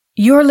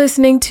You're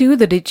listening to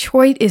the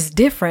Detroit is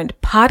Different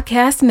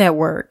podcast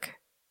network.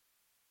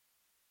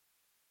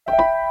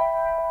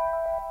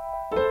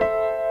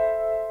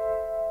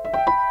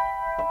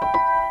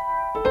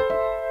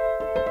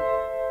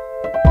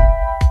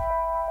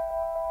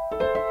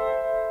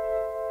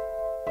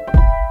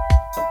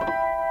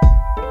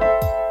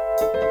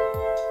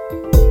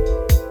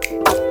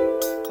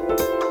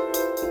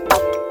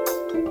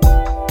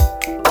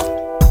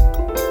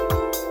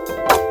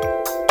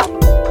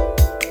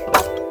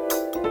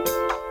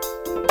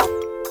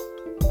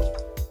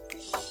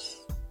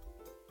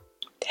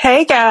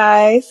 Hey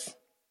guys,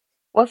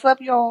 What's up,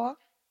 y'all?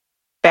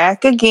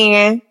 back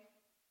again.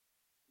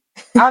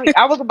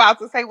 I was about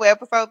to say what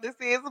episode this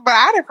is, but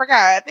I didn't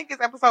forgot. I think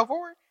it's episode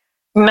 4.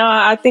 No,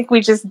 I think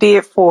we just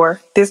did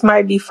 4. This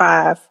might be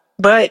 5,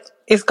 but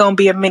it's gonna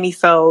be a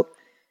mini-sode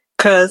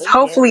because Oh, yeah.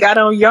 hopefully I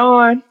don't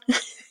yawn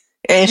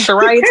and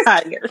Shariah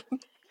tired.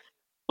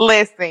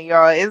 Listen,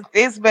 y'all,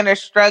 it's been a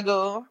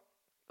struggle.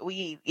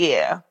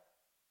 It's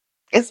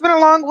been a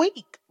long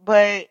week,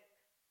 but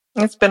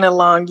It's been a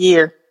long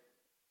year.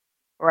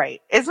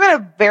 right, it's been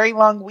a very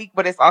long week,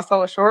 but it's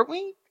also a short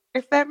week.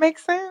 If that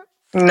makes sense.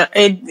 No,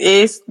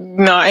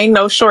 ain't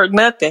no short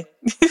nothing.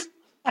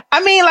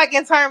 I mean, like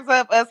in terms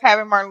of us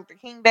having Martin Luther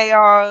King Day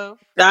off.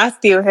 I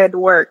still had to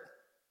work.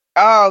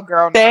 Oh,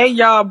 girl, Stay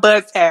no. y'all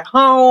butts at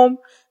home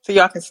so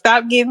y'all can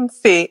stop getting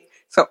sick.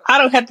 So I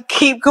don't have to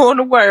keep going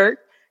to work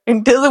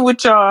and dealing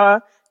with y'all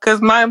because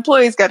my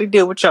employees got to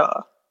deal with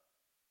y'all.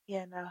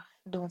 Yeah, no,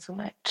 doing too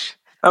much.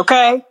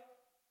 Okay?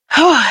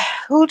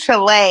 Ooh,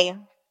 Chile.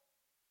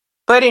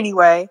 But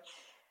anyway,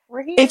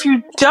 We're if here.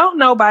 you don't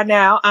know by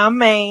now, I'm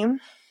Maine,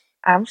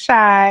 I'm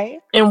shy.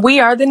 and we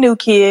are the new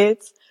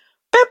kids.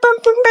 Bow, bow,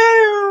 bow,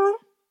 bow.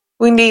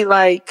 We need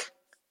like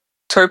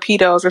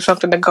torpedoes or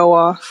something to go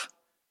off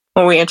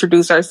when we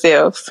introduce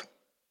ourselves.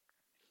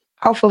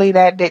 Hopefully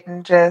that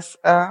didn't just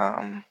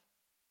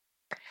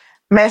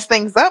mess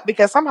things up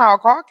because somehow a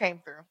call came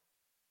through.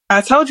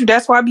 I told you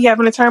that's why I be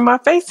having to turn my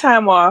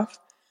FaceTime off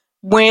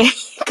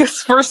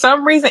because for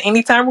some reason,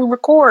 anytime we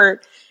record,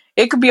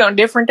 it could be on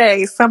different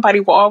days. Somebody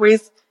will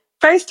always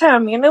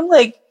FaceTime me, and I'm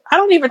like, I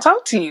don't even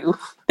talk to you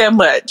that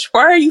much.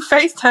 Why are you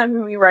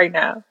FaceTiming me right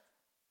now?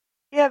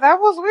 Yeah, that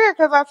was weird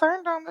because I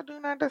turned on the do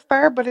not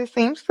disturb, but it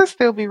seems to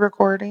still be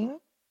recording.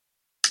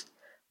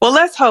 Well,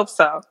 let's hope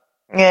so.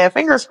 Yeah,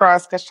 fingers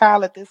crossed because,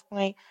 child, at this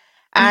point,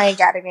 I ain't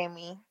got it in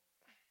me.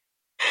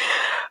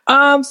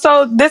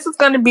 So this is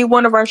going to be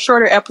one of our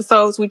shorter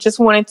episodes. We just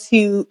wanted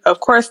to, of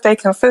course, stay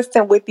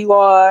consistent with you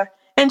all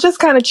and just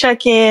kind of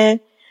check in,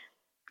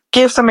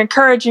 give some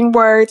encouraging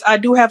words. I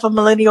do have a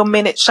Millennial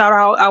Minute shout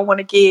out I want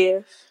to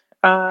give.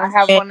 I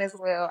have And one as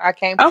well. I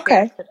came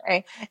prepared okay,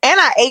 today. And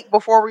I ate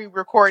before we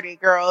recorded,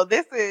 girl.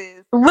 This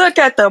is look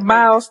at the amazing.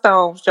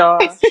 milestones, y'all.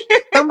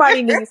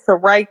 Somebody needs to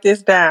write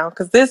this down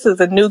because this is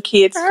a new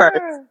kid's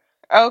first.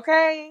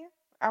 Okay.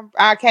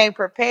 I came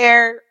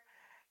prepared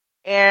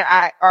and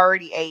I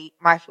already ate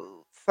my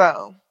food.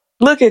 So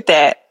Look at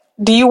that.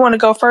 Do you want to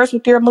go first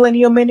with your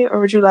Millennial Minute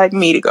or would you like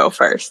me to go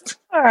first?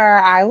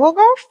 I will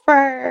go All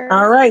first.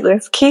 right,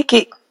 let's kick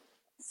it.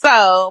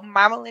 So,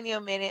 my Millennial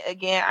Minute,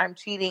 again, I'm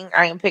cheating.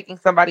 I am picking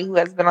somebody who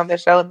has been on the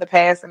show in the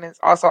past and is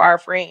also our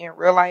friend in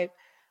real life.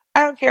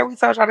 I don't care. We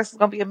told y'all this is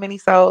going to be a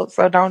mini-sode,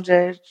 so don't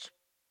judge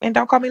and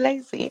don't call me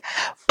lazy.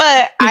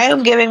 But I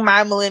am giving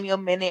my Millennial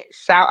Minute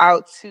shout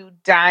out to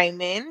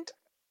Diamond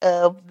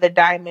of the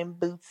Diamond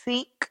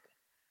Boutique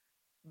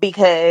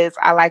because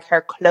I like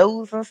her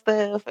clothes and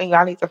stuff, and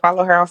y'all need to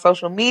follow her on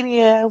social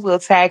media. We'll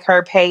tag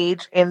her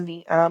page in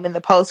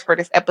the post for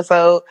this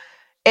episode.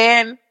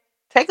 And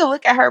take a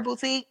look at her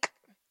boutique.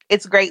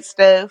 It's great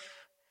stuff.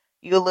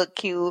 You'll look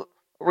cute,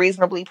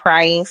 reasonably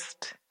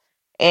priced,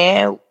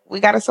 and we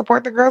got to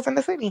support the girls in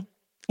the city.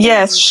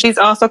 Yes, she's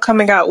also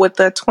coming out with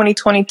the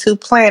 2022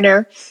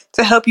 planner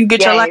to help you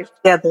get your life Yes.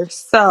 together.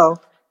 So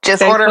Just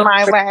stay ordered tuned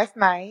mine for, last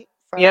night.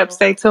 So. yep,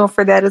 stay tuned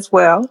for that as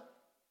well.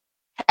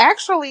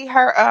 Actually,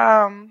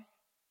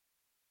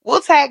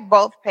 we'll tag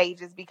both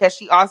pages because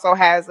she also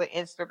has an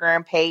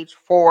Instagram page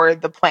for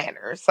the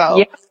planner. So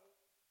Yep.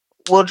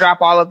 we'll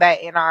drop all of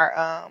that in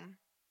our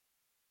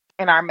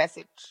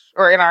message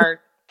or in our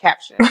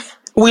caption.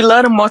 We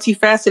love the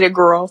multifaceted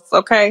girls,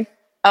 okay?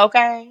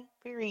 Okay.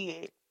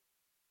 Period.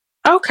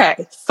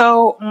 Okay,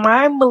 so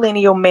my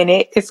Millennial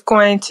Minute is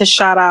going to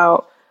shout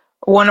out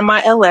one of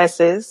my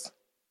LSs,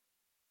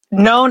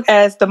 known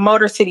as the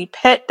Motor City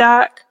Pet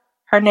Doc.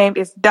 Her name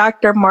is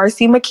Dr.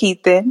 Marcy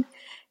McKeithen.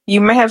 You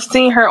may have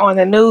seen her on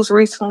the news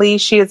recently.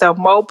 She is a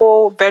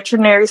mobile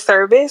veterinary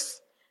service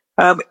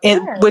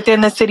within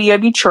the city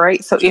of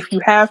Detroit. So if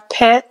you have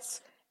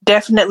pets,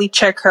 definitely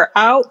check her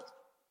out.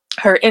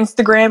 Her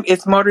Instagram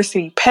is Motor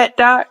City Pet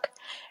Doc.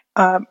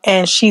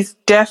 And she's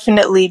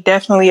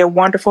definitely a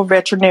wonderful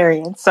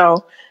veterinarian.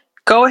 So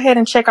go ahead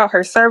and check out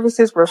her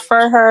services,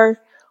 refer her,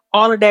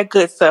 all of that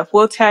good stuff.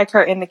 We'll tag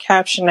her in the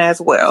caption as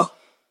well.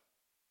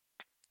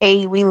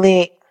 Hey, we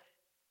lit.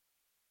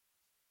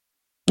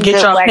 Get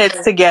Good y'all black pets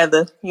girl.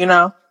 together, you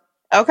know?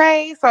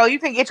 Okay, so you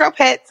can get your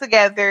pet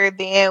together.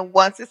 Then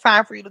once it's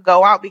time for you to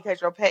go out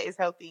because your pet is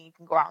healthy, you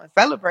can go out and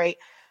celebrate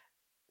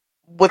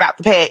without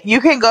the pet.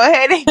 You can go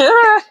ahead and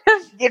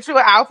get you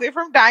an outfit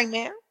from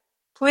Diamond.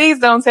 Please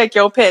don't take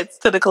your pets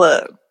to the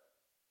club.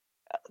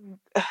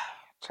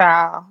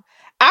 Child,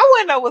 I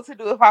wouldn't know what to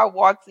do if I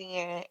walked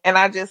in and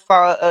I just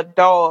saw a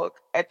dog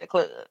at the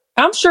club.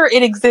 I'm sure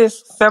it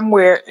exists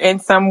somewhere in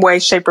some way,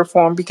 shape, or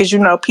form because,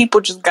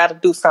 people just got to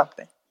do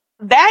something.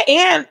 That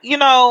and,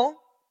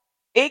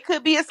 it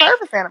could be a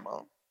service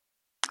animal.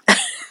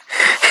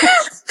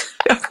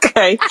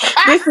 Okay.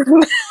 This is,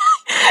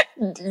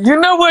 you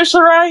know what,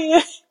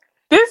 Shariah?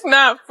 This is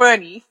not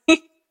funny.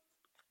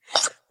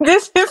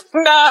 This is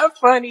not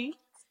funny.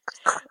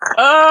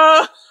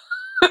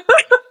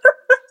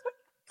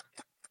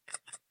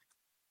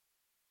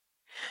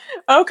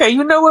 Okay,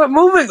 you know what?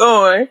 Moving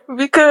on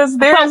because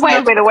there's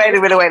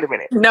Wait a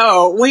minute.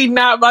 No, we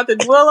not about to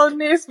dwell on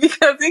this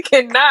because it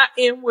cannot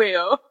end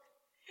well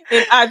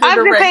in either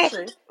I'm just saying,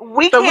 direction.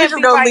 we So we can't just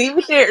be gonna like, leave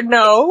it there.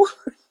 No,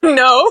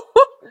 no,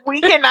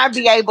 we cannot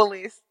be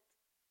ableist.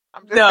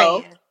 I'm just no,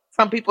 saying,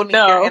 some people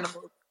need their no,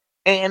 animals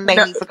and they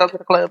no. need to go to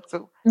the club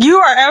too. You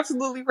are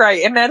absolutely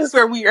right, and that is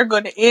where we are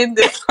going to end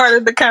this part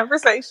of the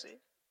conversation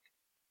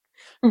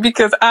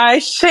because I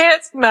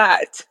shan't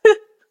not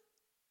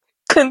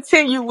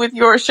continue with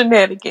your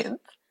shenanigans.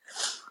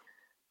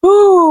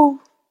 Ooh.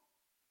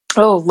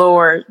 Oh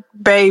Lord,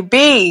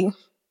 baby.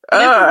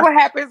 This is what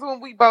happens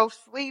when we both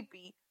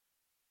sleepy.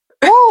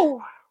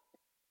 Woo!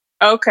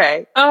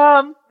 Okay.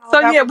 Oh,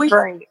 So that yeah, was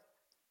great.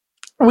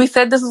 we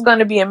said this was going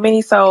to be a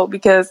mini-sode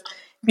because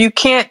if you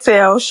can't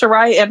tell,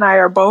 Shariah and I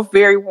are both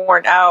very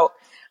worn out.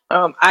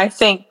 I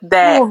think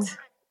that Ooh.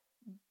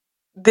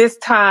 this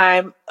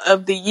time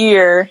of the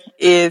year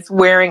is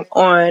wearing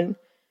on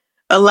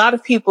a lot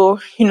of people.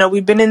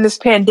 We've been in this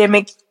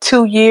pandemic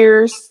 2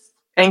 years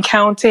and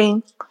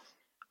counting.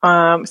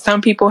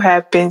 Some people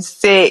have been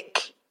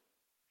sick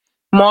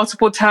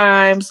multiple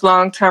times,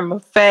 long-term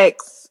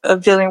effects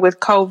of dealing with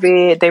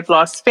COVID. They've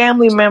lost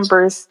family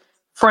members,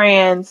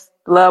 friends,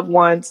 loved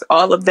ones,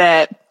 all of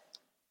that.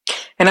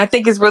 And I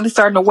think it's really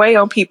starting to weigh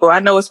on people. I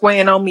know it's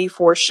weighing on me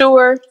for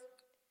sure.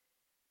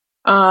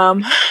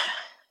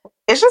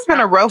 It's just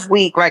been a rough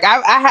week. Like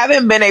I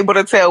haven't been able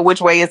to tell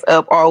which way it's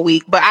up all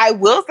week, but I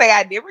will say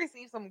I did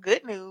receive some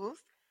good news.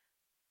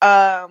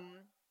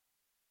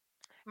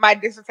 My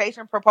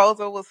dissertation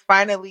proposal was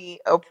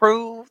finally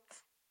approved.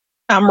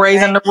 I'm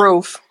raising the Thank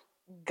roof.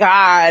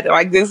 God,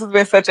 like this has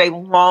been such a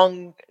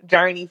long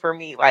journey for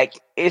me. Like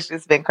it's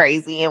just been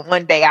crazy. And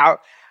one day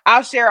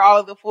I'll share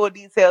all of the full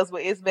details,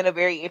 but it's been a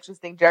very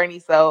interesting journey.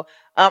 So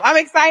I'm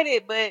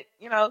excited, but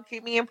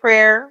keep me in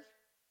prayer.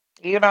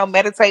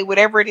 Meditate,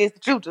 whatever it is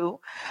that you do.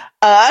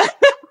 Uh,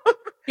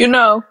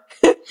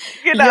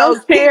 Your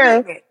keep me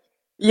chair, in it.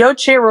 your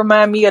chair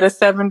remind me of the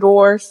Seven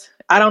Dwarfs.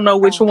 I don't know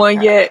which Oh my one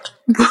God. yet,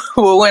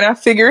 but when I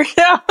figure it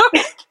out,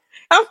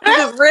 I'm gonna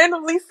just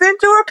randomly send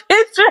you a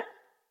picture.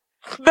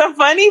 The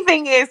funny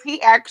thing is,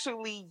 he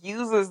actually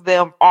uses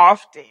them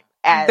often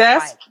as That's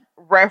like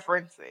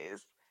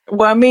references.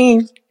 well, I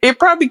mean, it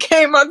probably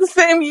came out the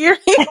same year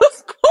he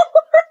was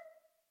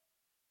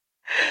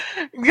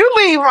You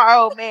leave my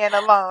old man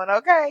alone,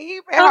 okay?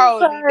 He been born. I'm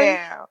holding me sorry.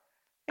 down.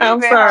 He I'm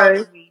been sorry.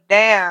 holding me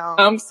down.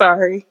 I'm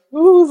sorry.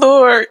 Ooh,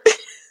 Lord.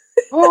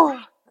 Whew.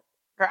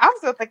 Girl, I'm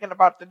still thinking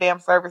about the damn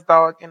service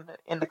dog in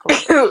the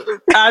club.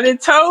 I done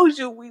told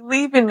you we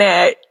leaving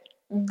that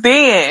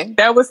then.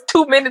 That was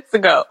 2 minutes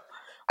ago.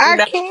 We're I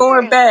not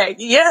going can't. back.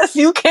 Yes,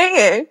 you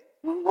can.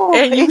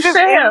 Ooh, And you it's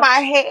just in shall. my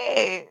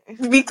head.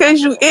 It's just in my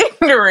Because you head.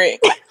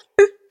 ignorant.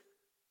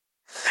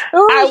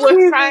 I Oh, was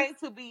Jesus. trying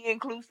to be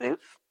inclusive.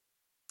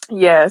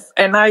 Yes,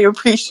 and I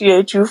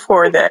appreciate you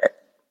for that.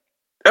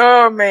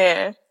 Oh,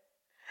 man.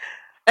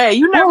 Hey,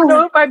 you never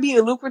know. Ooh, It might be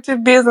a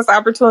lucrative business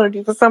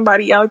opportunity for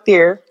somebody out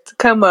there to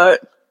come up.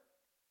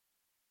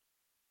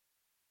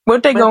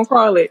 What they but gonna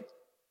call it?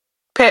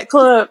 Pet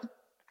club?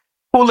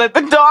 who let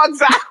the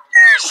dogs out?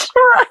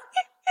 Right.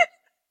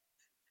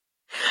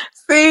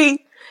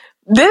 See,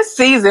 this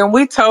season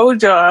we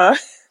told y'all,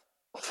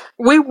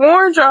 we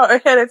warned y'all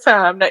ahead of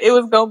time that it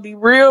was gonna be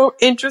real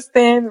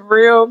interesting,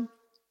 real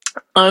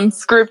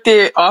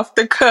unscripted, off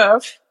the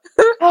cuff.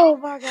 Oh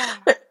my God.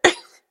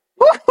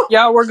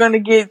 Y'all were gonna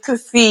get to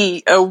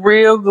see a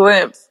real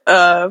glimpse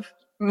of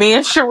me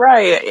and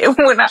Shariah. And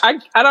when I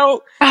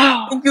don't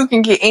Oh, think you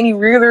can get any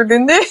realer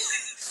than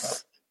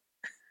this.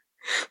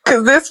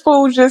 Cause this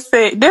fool just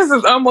said this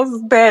is almost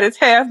as bad as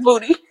half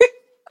booty.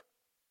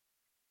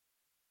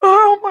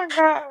 oh my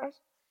gosh.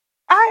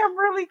 I am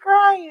really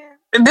crying.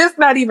 This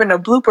not even a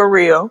blooper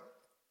reel.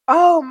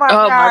 Oh my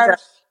Oh my god. gosh.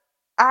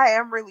 I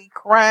am really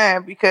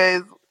crying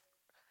because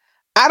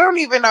I don't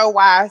even know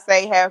why I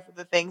say half of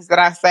the things that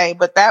I say,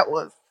 but that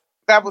was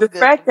The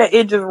good to fact that me.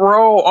 it just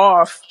roll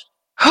off.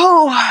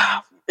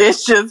 Oh,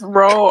 It's just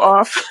roll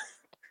off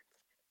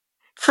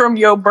from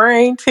your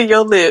brain to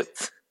your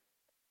lips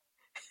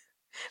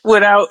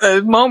without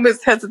a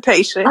moment's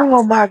hesitation.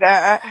 oh my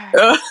God.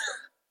 Uh,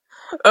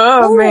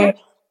 oh Ooh. man.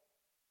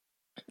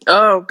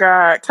 Oh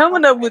God.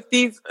 Coming up with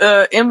these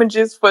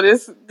images for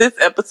this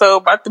episode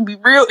about to be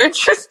real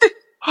interesting.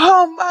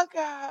 Oh my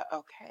God.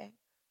 Okay.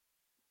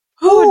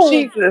 Oh Whew.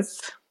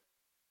 Jesus.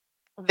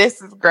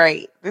 This is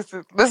great. This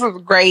is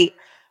great.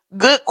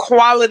 Good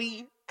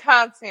quality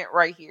content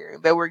right here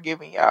that we're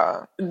giving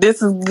y'all.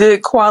 This is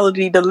good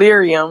quality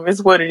delirium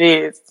is what it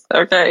is.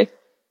 Okay.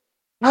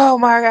 Oh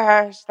my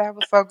gosh, that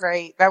was so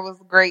great. That was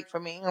great for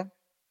me.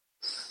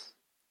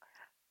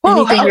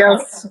 Whew,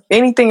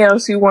 Anything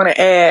else you want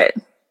to add?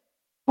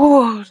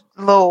 oh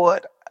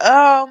Lord.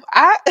 I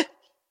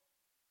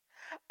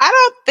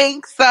don't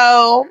think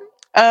so.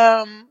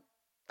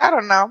 I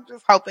don't know. I'm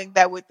just hoping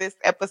that with this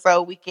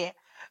episode we can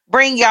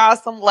bring y'all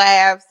some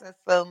laughs and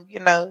some,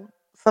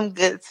 some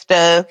good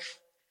stuff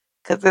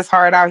because it's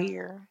hard out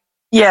here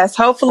Yes,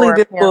 hopefully for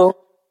a pimp.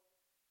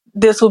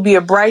 this will be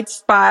a bright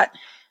spot,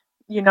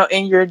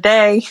 in your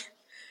day.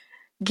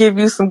 Give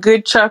you some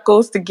good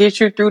chuckles to get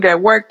you through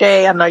that work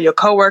day. I know your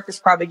coworkers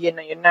probably getting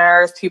on your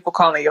nerves, people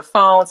calling your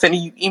phone,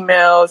 sending you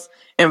emails,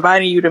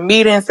 inviting you to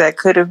meetings that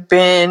could have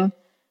been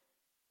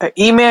an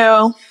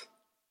email,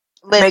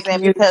 Listen,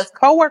 making you because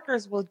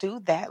coworkers will do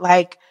that.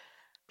 Like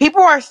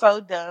people are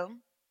so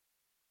dumb.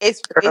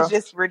 It's girl.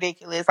 just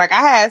ridiculous. Like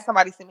I had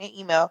somebody send me an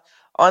email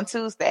on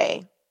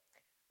Tuesday,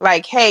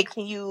 like, "Hey,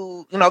 can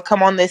you,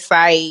 come on this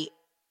site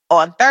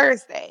on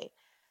Thursday?"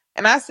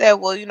 And I said,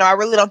 "Well, I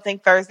really don't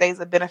think Thursday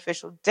is a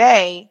beneficial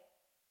day,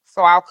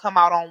 so I'll come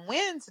out on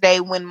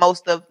Wednesday when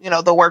most of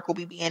the work will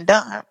be being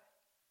done."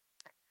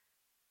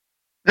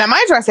 Now,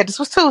 mind you, I said this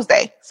was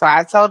Tuesday, so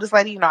I told this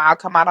lady, I'll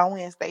come out on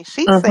Wednesday.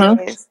 She hmm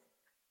says,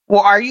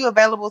 "Well, are you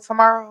available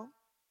tomorrow?"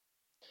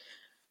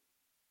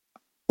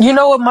 You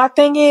know what my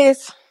thing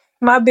is?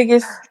 My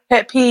biggest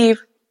pet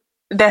peeve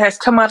that has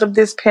come out of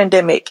this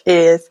pandemic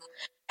is,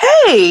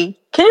 hey,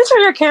 can you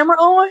turn your camera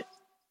on?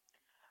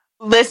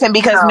 Listen,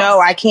 because No, no,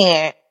 I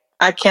can't.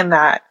 I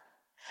cannot.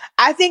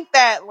 I think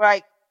that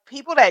like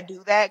people that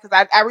do that,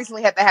 because I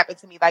recently had that happen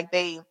to me. Like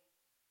they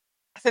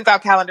sent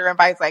out calendar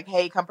invites, like,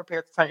 "Hey, come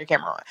prepared to turn your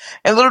camera on."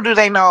 And little do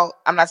they know,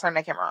 I'm not turning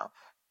that camera on.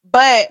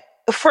 But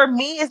for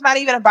me, it's not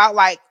even about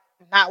like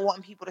not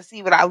wanting people to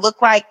see what I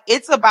look like.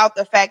 It's about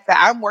the fact that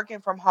I'm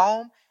working from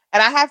home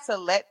and I have to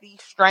let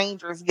these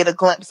strangers get a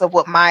glimpse of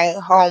what my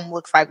home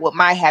looks like, what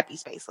my happy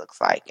space looks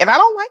like. And I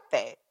don't like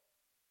that.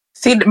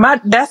 See,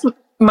 that's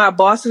my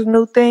boss's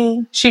new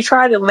thing. She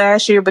tried it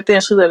last year, but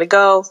then she let it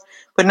go.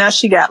 But now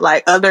she got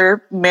like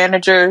other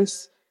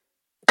managers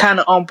kind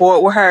of on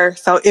board with her.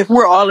 So if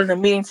we're all in a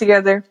meeting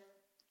together,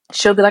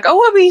 she'll be like,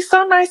 "Oh, it'd be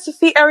so nice to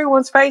see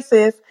everyone's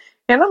faces."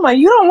 And I'm like,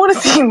 "You don't want to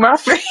see my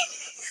face."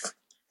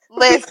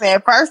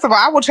 Listen, first of all,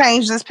 I will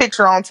change this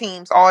picture on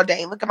Teams all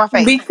day. Look at my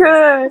face.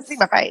 See because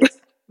my face.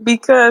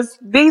 because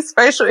these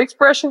facial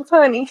expressions,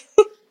 honey,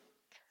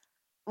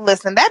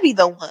 Listen, that be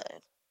the one.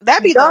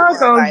 That be the y'all one.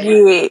 gonna Like, get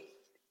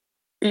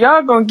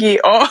y'all gonna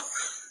get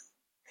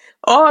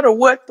all the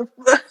what the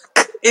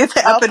fuck is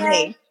okay.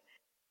 happening.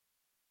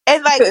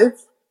 And like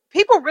 'Cause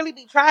people really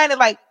be trying to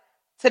like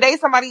today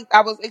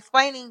I was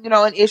explaining,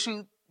 an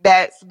issue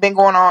that's been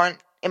going on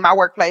in my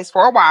workplace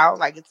for a while.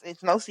 Like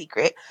it's no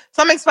secret.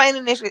 So I'm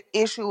explaining this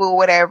issue or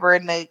whatever,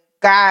 and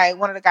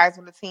one of the guys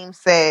on the team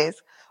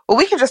says, "Well,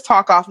 we can just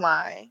talk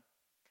offline."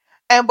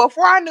 And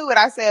before I knew it,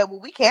 I said,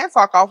 "Well, we can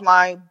talk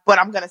offline, but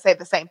I'm gonna say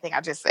the same thing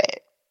I just said."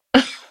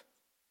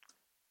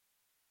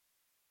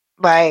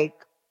 Like,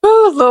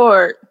 oh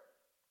Lord.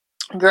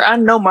 Girl, I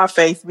know my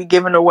face be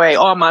giving away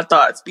all my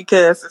thoughts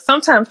because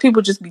sometimes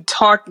people just be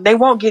talking. They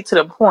won't get to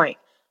the point.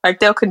 Like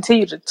they'll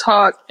continue to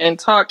talk and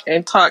talk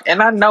and talk.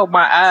 And I know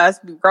my eyes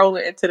be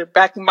rolling into the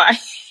back of my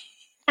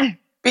head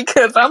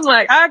because I'm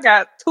like, I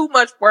got too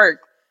much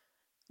work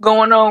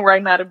going on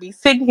right now to be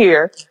sitting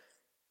here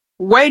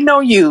waiting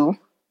on you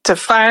to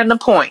find the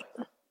point.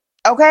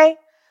 okay,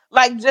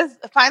 like just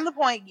find the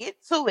point, get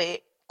to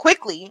it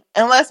quickly,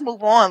 and let's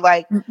move on.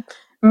 Like,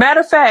 Matter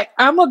of fact,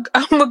 I'm a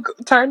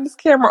turn this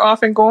camera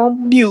off and go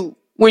on mute.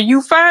 When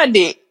you find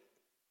it,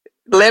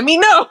 let me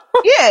know.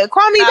 yeah,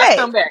 call me I'll back.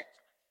 come back.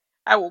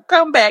 I will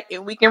come back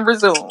and we can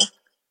resume.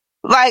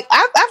 Like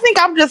I think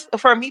I'm just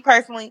for me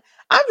personally,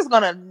 I'm just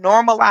gonna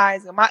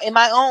normalize in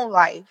my own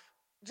life.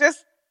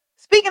 Just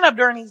speaking up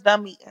during these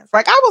dumb meetings.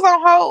 Like I was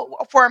on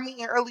hold for a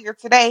meeting earlier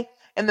today,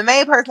 and the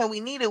main person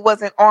we needed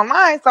wasn't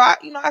online. So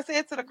I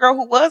said to the girl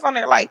who was on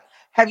there, like,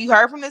 "Have you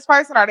heard from this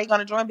person? Are they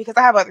gonna join? Because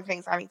I have other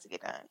things I need to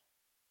get done."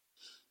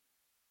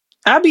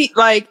 I be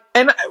like,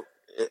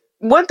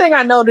 one thing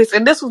I noticed,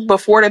 and this was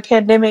before the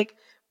pandemic,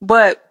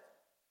 but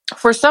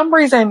for some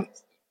reason,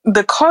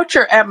 the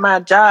culture at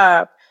my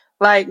job,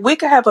 like we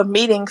could have a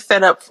meeting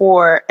set up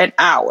for an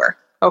hour,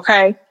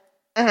 okay?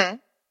 Mm-hmm.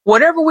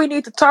 Whatever we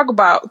need to talk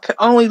about could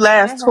only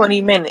last Mm-hmm.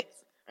 20 minutes.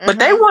 But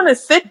they Mm-hmm. want to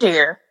sit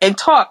there and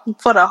talk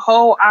for the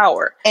whole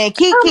hour. And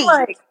I'm Kiki,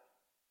 like,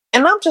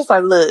 and I'm just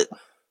like, look,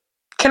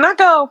 can I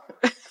go?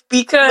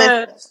 Because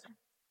listen. this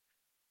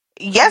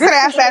Yesterday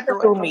I is sat going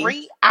through a through me.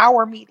 3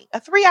 hour meeting. A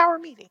 3 hour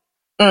meeting.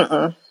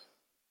 Mm-mm.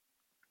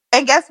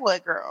 And guess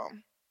what, girl?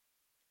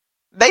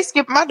 They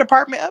skipped my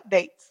department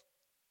updates.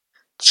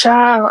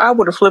 Child, I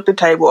would have flipped the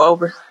table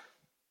over.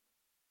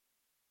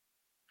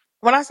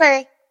 When I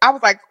say, I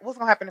was like, what's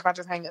gonna happen if I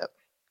just hang up?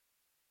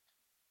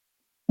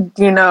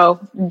 You know,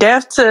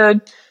 deaf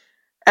to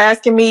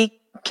asking me,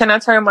 can I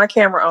turn my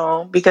camera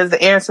on? Because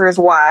the answer is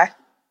why.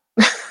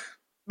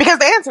 Because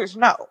the answer is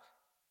no.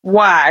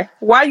 Why?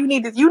 Why you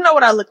need to? You know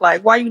what I look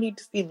like. Why you need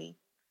to see me?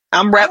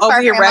 I'm I'm gonna over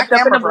start here saying my wrapped up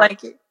in camera a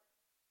broke.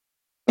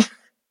 blanket.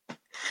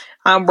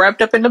 I'm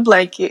wrapped up in the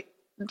blanket.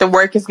 The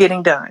work is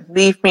getting done.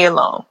 Leave me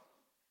alone.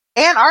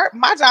 And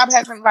my job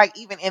hasn't like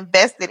even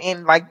invested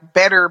in like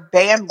better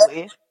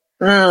bandwidth. So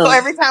Mm,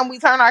 every time we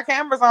turn our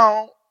cameras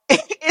on,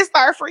 it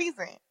starts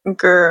freezing.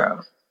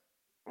 girl.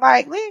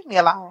 Like, leave me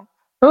alone.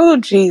 Oh,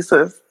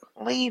 Jesus.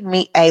 Leave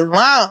me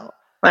alone.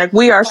 Like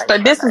we are.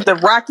 Like, This is the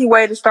rocky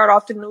way to start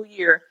off the new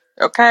year.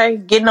 Okay,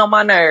 getting on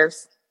my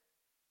nerves.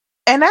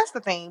 and that's the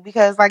thing,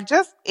 because like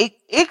just it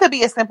could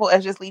be as simple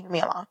as just leaving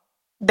me alone.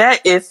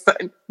 That is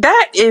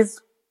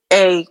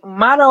a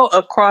motto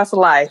across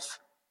life.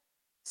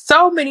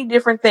 So many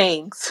different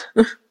things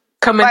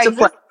come into Like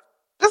play.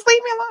 just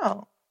leave me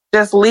alone.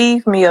 Just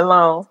leave me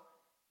alone.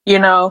 You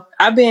know,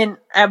 I've been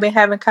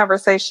having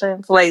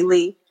conversations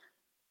lately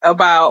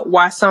about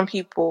why some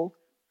people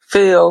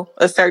feel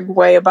a certain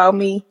way about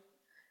me.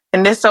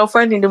 And it's so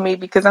funny to me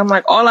because I'm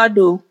like, all I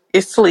do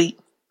is sleep.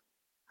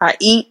 I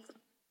eat,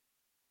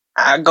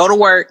 I go to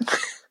work,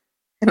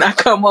 and I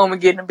come home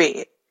and get in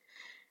bed.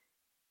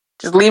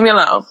 Just leave me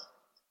alone.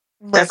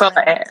 That's all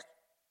I Listen, ask.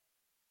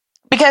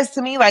 because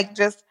to me, like,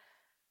 just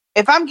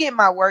if I'm getting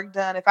my work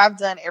done, if I've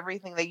done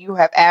everything that you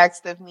have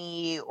asked of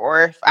me,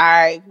 or if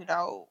I,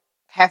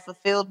 have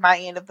fulfilled my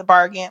end of the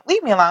bargain,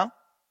 leave me alone.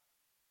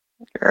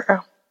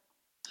 Girl.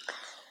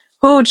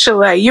 Who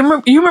Chile?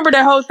 You remember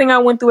that whole thing I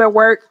went through at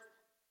work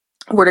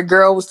where the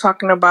girl was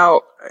talking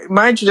about,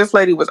 mind you, this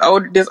lady was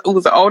older. It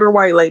was an older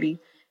white lady,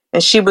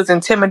 and she was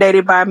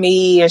intimidated by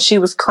me, and she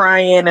was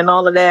crying and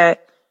all of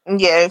that.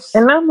 Yes.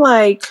 And I'm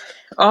like,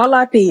 all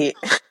I did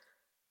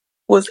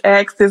was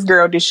ask this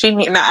girl, did she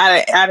need? Now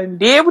I done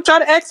did what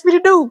y'all asked me to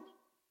do.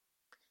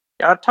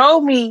 Y'all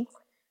told me,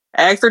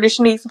 ask her, did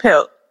she need some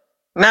help?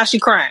 Now she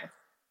crying.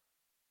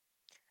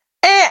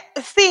 And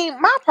see,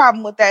 my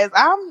problem with that is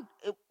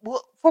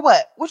for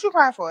what? What you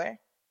crying for?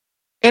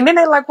 And then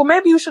they're like, well,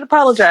 maybe you should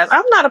apologize.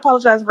 I'm not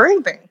apologizing for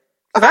anything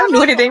because I didn't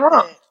do anything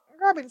wrong.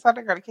 Girl, be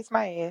decided to kiss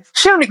my ass.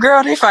 She only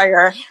girl, they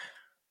fire her.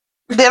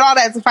 Did all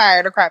that to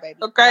fire the crybaby.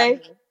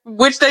 Okay.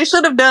 Which they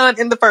should have done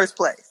in the first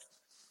place.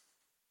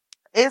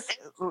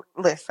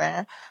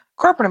 Listen,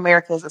 corporate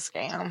America is a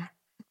scam.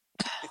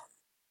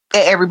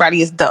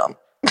 Everybody is dumb.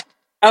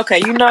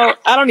 Okay,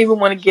 I don't even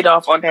want to get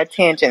off on that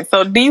tangent.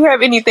 So do you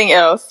have anything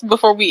else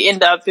before we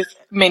end up this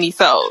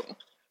mini-sode?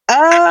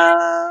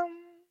 I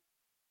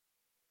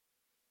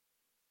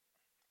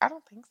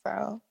don't think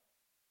so.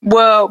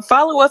 Well,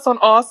 follow us on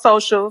all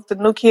socials, the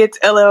New Kids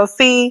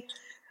LLC.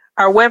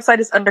 Our website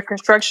is under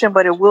construction,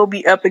 but it will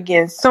be up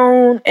again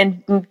soon.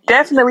 And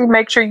definitely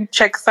make sure you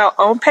check us out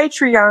on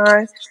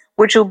Patreon,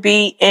 which will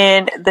be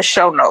in the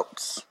show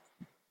notes.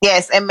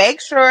 Yes, and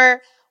make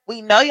sure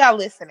we know y'all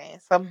listening.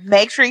 So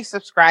make sure you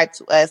subscribe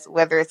to us,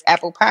 whether it's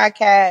Apple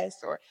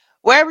Podcasts or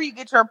wherever you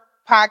get your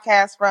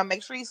podcast from.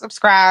 Make sure you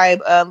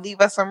subscribe. Leave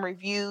us some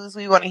reviews.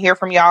 We want to hear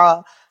from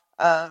y'all.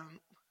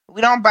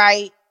 We don't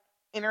bite.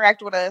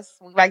 Interact with us.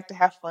 We like to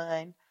have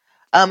fun.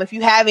 If you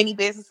have any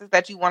businesses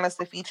that you want us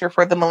to feature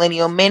for the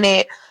Millennial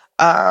Minute,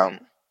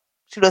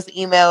 shoot us an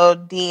email,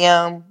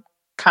 DM,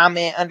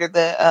 comment under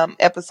the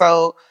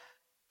episode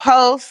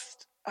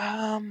post.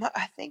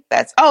 I think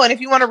that's. Oh, and if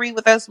you want to read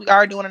with us, we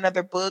are doing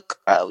another book.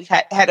 We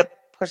had to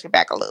push it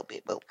back a little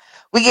bit, but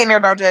we getting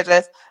there. Don't judge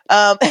us.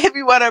 If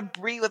you want to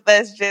read with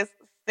us, just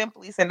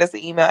simply send us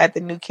an email at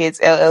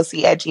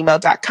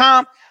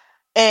thenewkidsllc@gmail.com.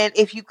 And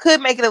if you could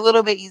make it a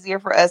little bit easier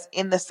for us,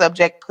 in the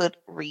subject, put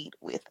 "read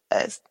with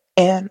us,"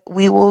 and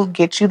we will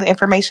get you the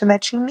information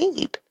that you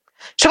need.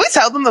 Should we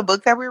tell them the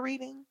book that we're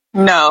reading?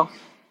 No.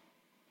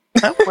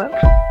 Oh, well.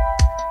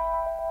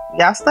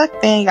 Y'all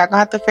stuck then. Y'all gonna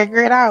have to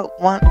figure it out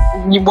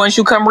Once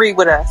you come read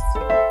with us.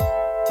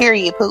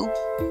 Period, poo.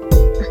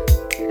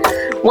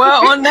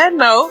 Well, on that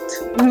note,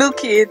 New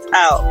Kids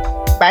out.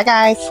 Bye,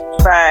 guys.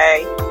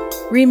 Bye.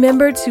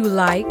 Remember to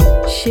like,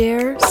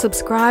 share,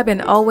 subscribe,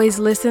 and always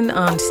listen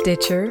on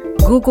Stitcher,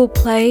 Google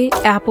Play,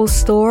 Apple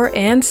Store,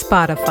 and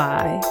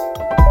Spotify.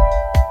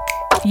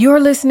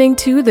 You're listening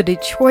to the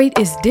Detroit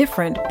is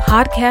Different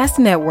Podcast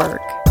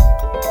Network.